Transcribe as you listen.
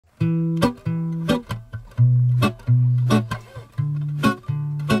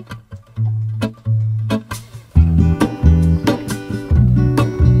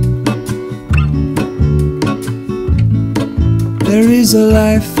is the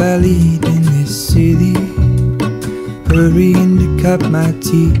life I lead in this city, hurrying to cut my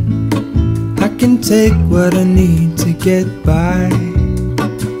teeth. I can take what I need to get by.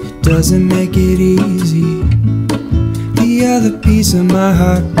 It doesn't make it easy. The other piece of my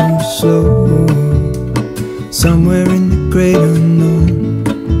heart moves slow, somewhere in the great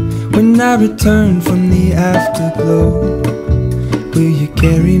unknown. When I return from the afterglow, will you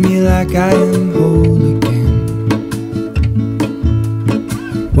carry me like I am whole again?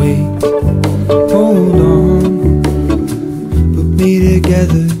 Wait, hold on, put me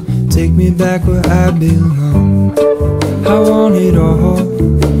together, take me back where I belong. I want it all.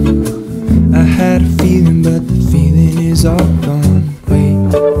 I had a feeling, but the feeling is all gone. Wait,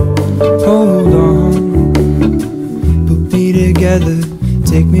 hold on, put me together,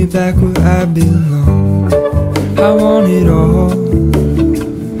 take me back where I belong. I want it all.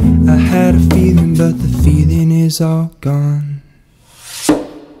 I had a feeling, but the feeling is all gone.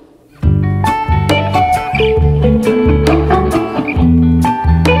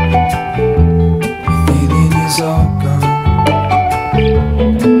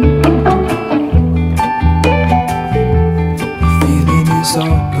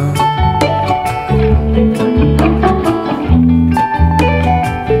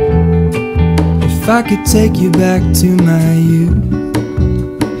 If I could take you back to my youth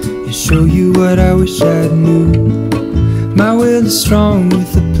and show you what I wish I knew, my will is strong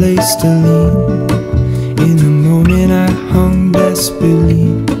with a place to lean. In a moment I hung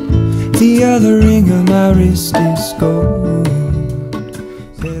desperately, the other ring on my wrist is gold.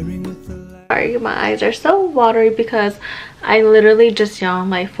 Sorry, my eyes are so watery because I literally just yawned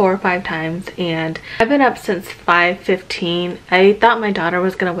like 4 or 5 times, and I've been up since 5:15. I thought my daughter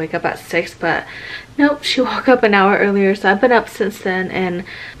was gonna wake up at 6, but nope, she woke up an hour earlier, so I've been up since then. And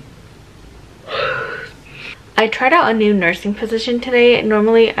I tried out a new nursing position today.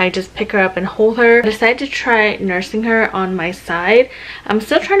 Normally I just pick her up and hold her. I decided to try nursing her on my side. I'm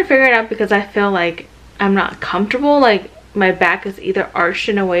still trying to figure it out because I feel like I'm not comfortable. Like my back is either arched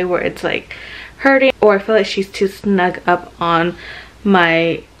in a way where it's like hurting, or I feel like she's too snug up on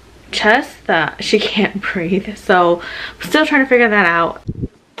my chest that she can't breathe. So I'm still trying to figure that out.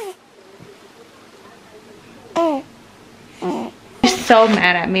 She's so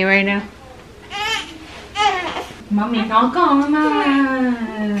mad at me right now. Mommy not gone,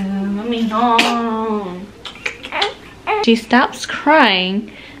 mommy home. She stops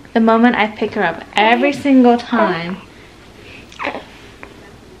crying the moment I pick her up every single time.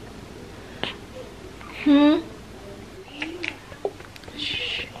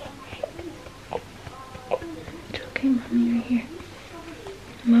 Shh. It's okay, mommy right here.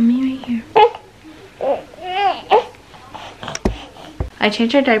 Mommy right here. I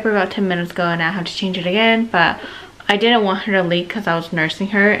changed her diaper about 10 minutes ago and I have to change it again, but I didn't want her to leak because I was nursing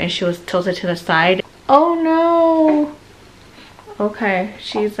her and she was tilted to the side. Oh no! Okay,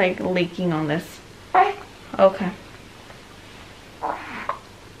 she's like leaking on this. Okay.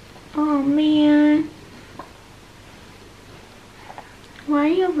 Oh man. Why are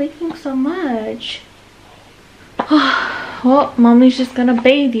you leaking so much? Well, mommy's just gonna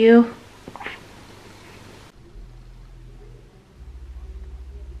bathe you.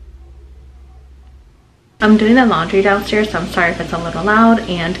 I'm doing the laundry downstairs, so I'm sorry if it's a little loud,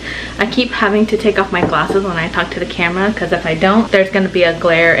 and I keep having to take off my glasses when I talk to the camera because if I don't, there's going to be a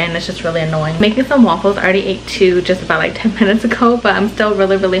glare and it's just really annoying. Making some waffles. I already ate 2 just about like 10 minutes ago, but I'm still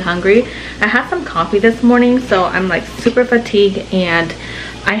really hungry. I had some coffee this morning, so I'm like super fatigued and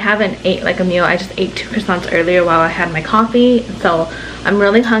I haven't ate like a meal. I just ate 2 croissants earlier while I had my coffee, so I'm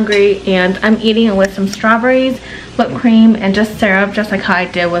really hungry, and I'm eating it with some strawberries, whipped cream, and just syrup, just like how I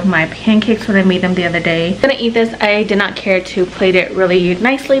did with my pancakes when I made them the other day. I'm gonna eat this. I did not care to plate it really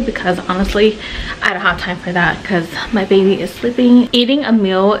nicely because honestly I don't have time for that because my baby is sleeping. Eating a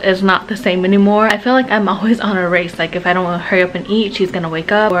meal is not the same anymore. I feel like I'm always on a race. Like if I don't hurry up and eat, she's gonna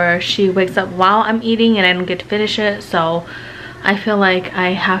wake up, or she wakes up while I'm eating and I don't get to finish it. So I feel like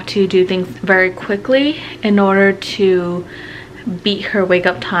I have to do things very quickly in order to beat her wake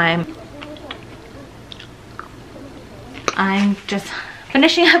up time. I'm just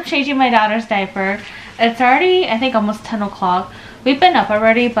finishing up changing my daughter's diaper. It's already, I think, almost 10 o'clock. We've been up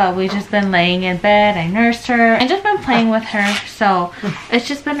already, but we've just been laying in bed. I nursed her and just been playing with her. So it's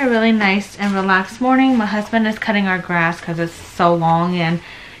just been a really nice and relaxed morning. My husband is cutting our grass because it's so long, and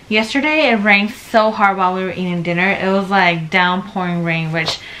yesterday it rained so hard while we were eating dinner. It was like downpouring rain,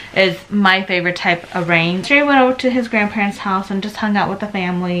 which is my favorite type of rain. Yesterday went over to his grandparents' house and just hung out with the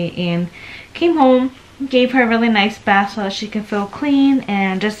family and came home. Gave her a really nice bath so that she could feel clean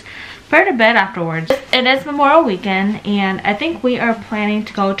and just put her to bed afterwards. It is Memorial Weekend, and I think we are planning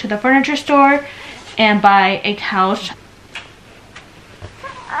to go to the furniture store and buy a couch.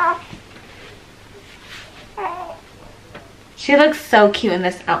 She looks so cute in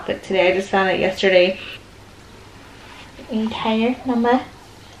this outfit today. I just found it yesterday. Are you tired, Mama?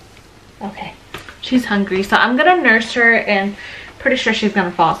 Okay. She's hungry, so I'm gonna nurse her, and pretty sure she's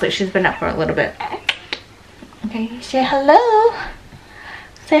gonna fall asleep. She's been up for a little bit. Okay, say hello.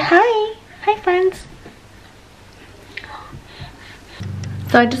 Say hi. Hi, friends.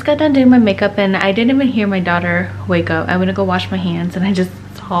 So I just got done doing my makeup, and I didn't even hear my daughter wake up. I went to go wash my hands, and I just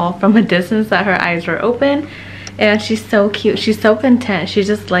saw from a distance that her eyes were open. And she's so cute. She's so content. She's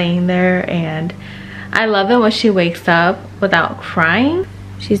just laying there, and I love it when she wakes up without crying.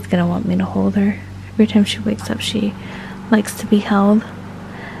 She's gonna want me to hold her. Every time she wakes up, she likes to be held.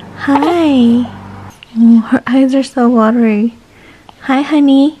 Hi. Oh, her eyes are so watery. Hi,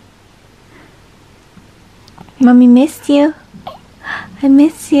 honey. Mommy missed you. I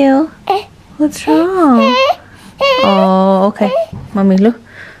miss you. What's wrong? Oh, okay. Mommy lu.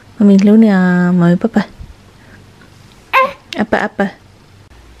 Mommy lu nè. Mommy papa. Appa.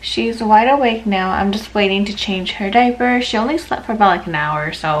 She's wide awake now. I'm just waiting to change her diaper. She only slept for about like an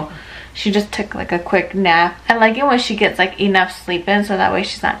hour, so she just took like a quick nap. I like it when she gets like enough sleep in, so that way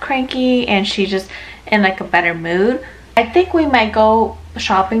she's not cranky and she's just in like a better mood. I think we might go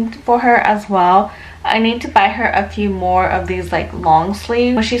shopping for her as well. I need to buy her a few more of these like long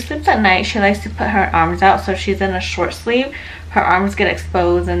sleeves. When she sleeps at night, she likes to put her arms out, so she's in a short sleeve. Her arms get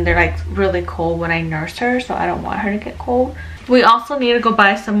exposed and they're like really cold when I nurse her, so I don't want her to get cold. We also need to go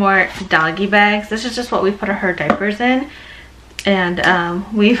buy some more doggy bags. This is just what we put her diapers in, and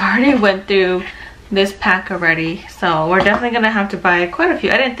we've already went through this pack already, so we're definitely gonna have to buy quite a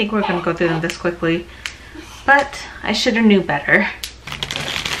few. I didn't think we were gonna go through them this quickly, but I should have knew better.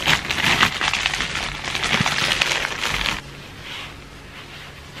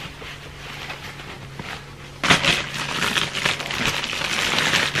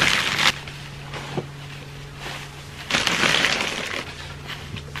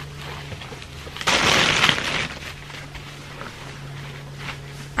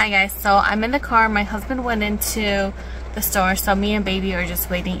 Hi guys, so I'm in the car. My husband went into the store, so me and baby are just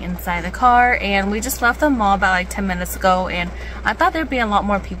waiting inside the car, and we just left the mall about like 10 minutes ago, and I thought there'd be a lot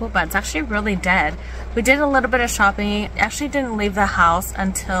more people, but it's actually really dead. We did a little bit of shopping. Actually didn't leave the house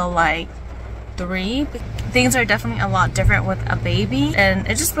until like 3. Things are definitely a lot different with a baby, and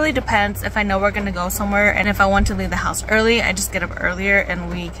it just really depends if I know we're gonna go somewhere, and if I want to leave the house early, I just get up earlier and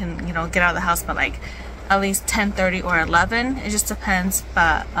we can, you know, get out of the house by like at least 10:30 or 11. It just depends,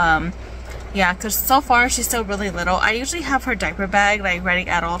 but yeah, because so far she's still really little. I usually have her diaper bag like ready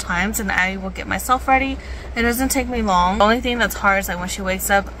at all times, and I will get myself ready. It doesn't take me long. The only thing that's hard is like when she wakes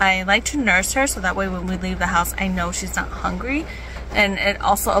up, I like to nurse her, so that way when we leave the house I know she's not hungry, and it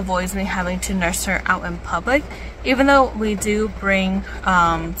also avoids me having to nurse her out in public. Even though we do bring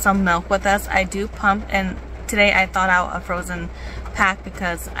some milk with us, I do pump, and today I thought out a frozen pack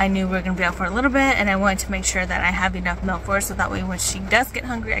because I knew we were going to be out for a little bit, and I wanted to make sure that I have enough milk for her, so that way when she does get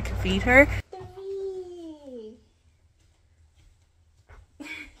hungry I can feed her.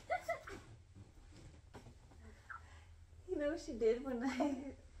 You know what she did when I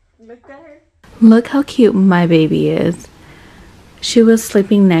looked at her? Look how cute my baby is. She was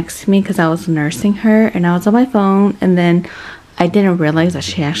sleeping next to me because I was nursing her, and I was on my phone, and then I didn't realize that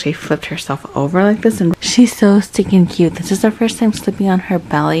she actually flipped herself over like this, and she's so stinking cute. This is her first time sleeping on her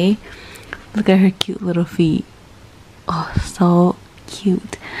belly. Look at her cute little feet. Oh, so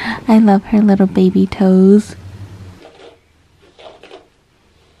cute. I love her little baby toes.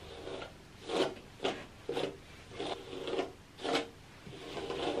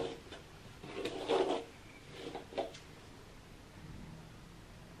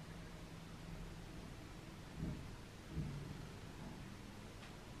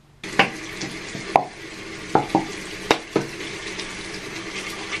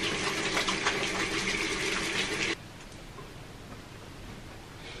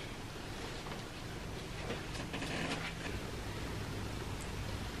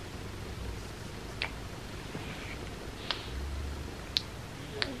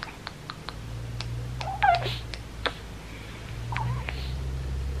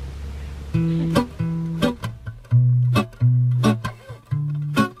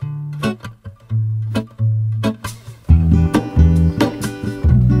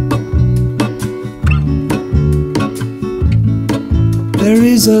 There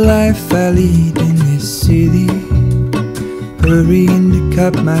is a life I lead in this city, hurrying to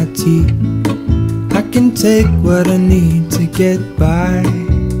cut my teeth. I can take what I need to get by.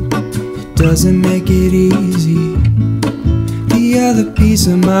 doesn't make it easy. The other piece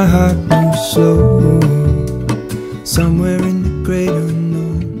of my heart moves slow, somewhere in the great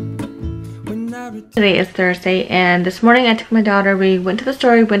unknown. When I Today is Thursday, and this morning I took my daughter. We went to the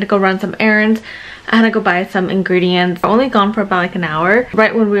store, we went to go run some errands. I had to go buy some ingredients. We're only gone for about like an hour.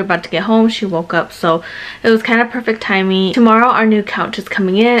 Right when we were about to get home, she woke up, so it was kind of perfect timing. Tomorrow our new couch is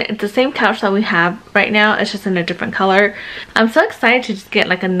coming in. It's the same couch that we have right now, it's just in a different color. I'm so excited to just get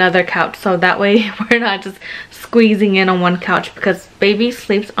like another couch, so that way we're not just squeezing in on one couch, because baby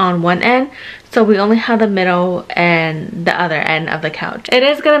sleeps on one end, so we only have the middle and the other end of the couch. It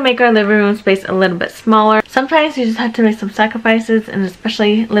is going to make our living room space a little bit smaller. Sometimes you just have to make some sacrifices, and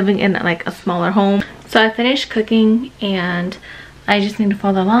especially living in like a smaller home. So I finished cooking and I just need to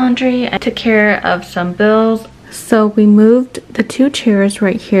fold the laundry. I took care of some bills. So we moved the two chairs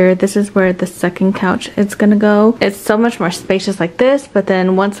right here. This is where the second couch is gonna go. It's so much more spacious like this, but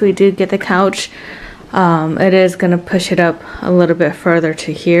then once we do get the couch, it is gonna push it up a little bit further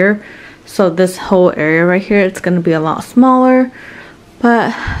to here. So this whole area right here, it's gonna be a lot smaller,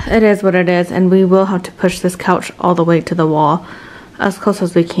 but it is what it is, and we will have to push this couch all the way to the wall as close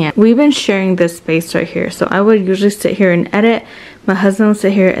as we can. We've been sharing this space right here, so I would usually sit here and edit. My husband will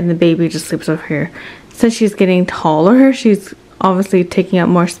sit here, and the baby just sleeps over here. Since she's getting taller, she's obviously taking up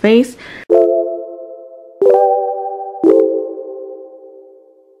more space.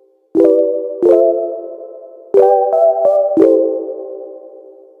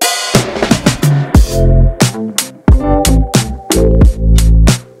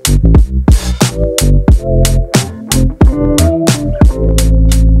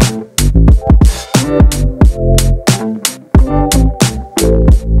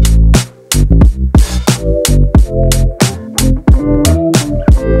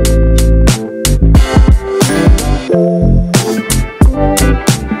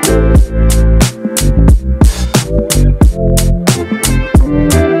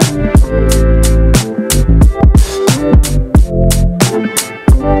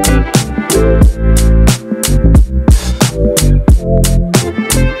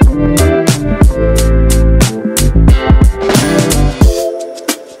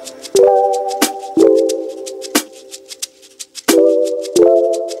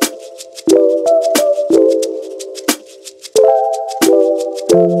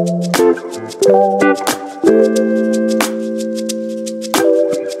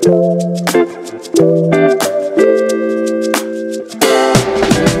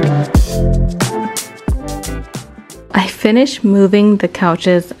 I finished moving the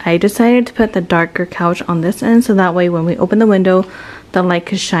couches. I decided to put the darker couch on this end, so that way when we open the window, the light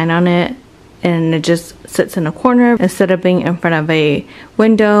could shine on it and it just sits in a corner instead of being in front of a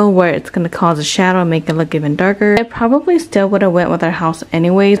window where it's going to cause a shadow and make it look even darker. I probably still would have went with our house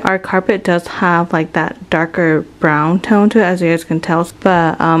anyways. Our carpet does have like that darker brown tone to it, as you guys can tell,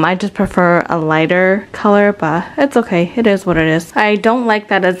 but I just prefer a lighter color, but it's okay. It is what it is. I don't like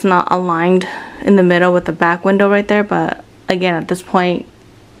that it's not aligned in the middle with the back window right there, but again, at this point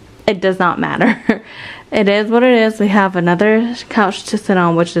it does not matter. It is what it is. We have another couch to sit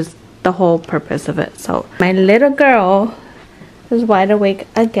on, which is the whole purpose of it. So my little girl is wide awake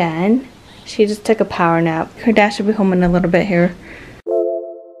again. She just took a power nap. Her dad should be home in a little bit here.